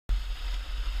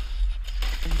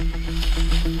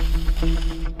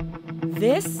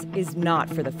This is not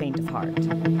for the faint of heart.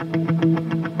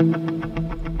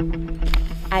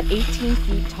 At 18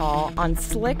 feet tall, on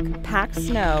slick, packed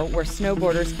snow where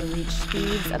snowboarders can reach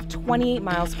speeds of 28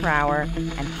 miles per hour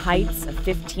and heights of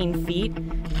 15 feet,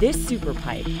 this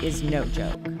superpipe is no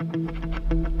joke.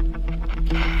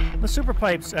 The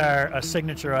superpipes are a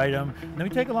signature item, and we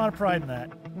take a lot of pride in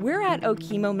that. We're at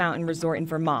Okemo Mountain Resort in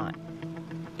Vermont.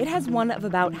 It has one of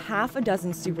about half a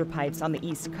dozen superpipes on the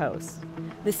East Coast.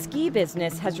 The ski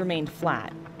business has remained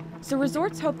flat, so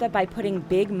resorts hope that by putting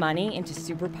big money into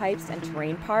superpipes and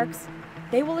terrain parks,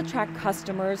 they will attract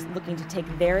customers looking to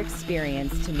take their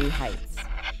experience to new heights.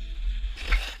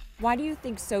 Why do you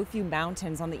think so few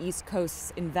mountains on the East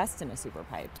Coast invest in a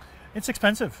superpipe? It's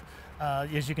expensive.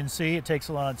 As you can see, it takes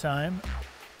a lot of time.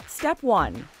 Step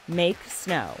 1, make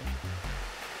snow.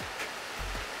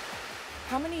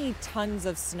 How many tons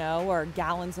of snow or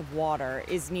gallons of water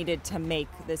is needed to make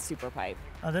this superpipe?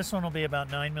 This one will be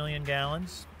about 9 million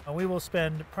gallons. We will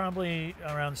spend probably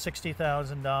around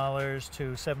 $60,000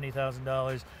 to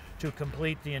 $70,000 to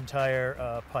complete the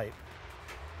entire pipe.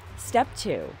 Step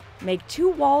 2, make 2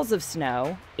 walls of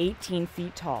snow 18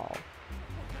 feet tall.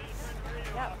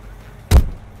 Yep.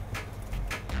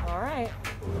 All right.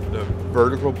 The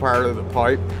vertical part of the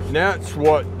pipe, and that's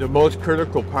what the most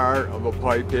critical part of a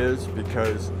pipe is,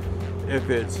 because if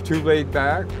it's too laid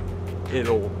back,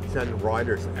 it'll send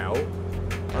riders out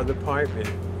of the pipe, and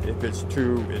if it's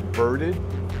too inverted,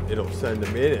 it'll send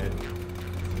them in it.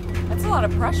 That's a lot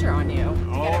of pressure on you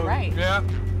to get it right. Yeah,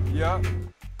 yeah.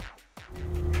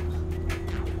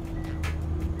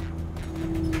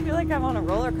 I feel like I'm on a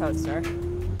roller coaster.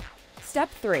 Step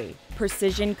 3,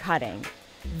 precision cutting.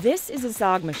 This is a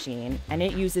Zog machine, and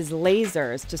it uses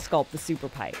lasers to sculpt the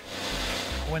superpipe.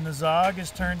 When the Zog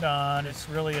is turned on, it's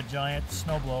really a giant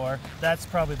snowblower. That's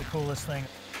probably the coolest thing.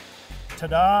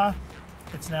 Ta-da!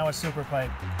 It's now a superpipe.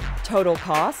 Total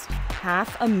cost,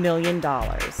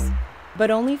 $500,000. But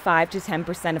only 5 to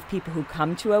 10% of people who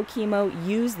come to Okemo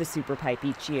use the superpipe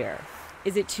each year.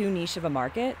 Is it too niche of a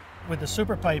market? With the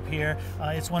superpipe here,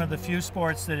 it's one of the few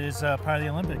sports that is part of the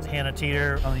Olympics. Hannah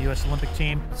Teeter on the U.S. Olympic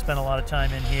team spent a lot of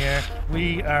time in here.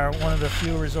 We are one of the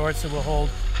few resorts that will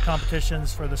hold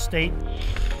competitions for the state.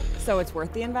 So it's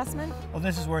worth the investment? Well,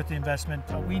 this is worth the investment.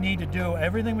 We need to do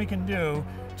everything we can do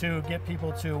to get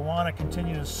people to want to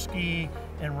continue to ski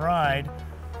and ride.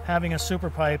 Having a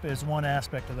superpipe is one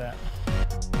aspect of that.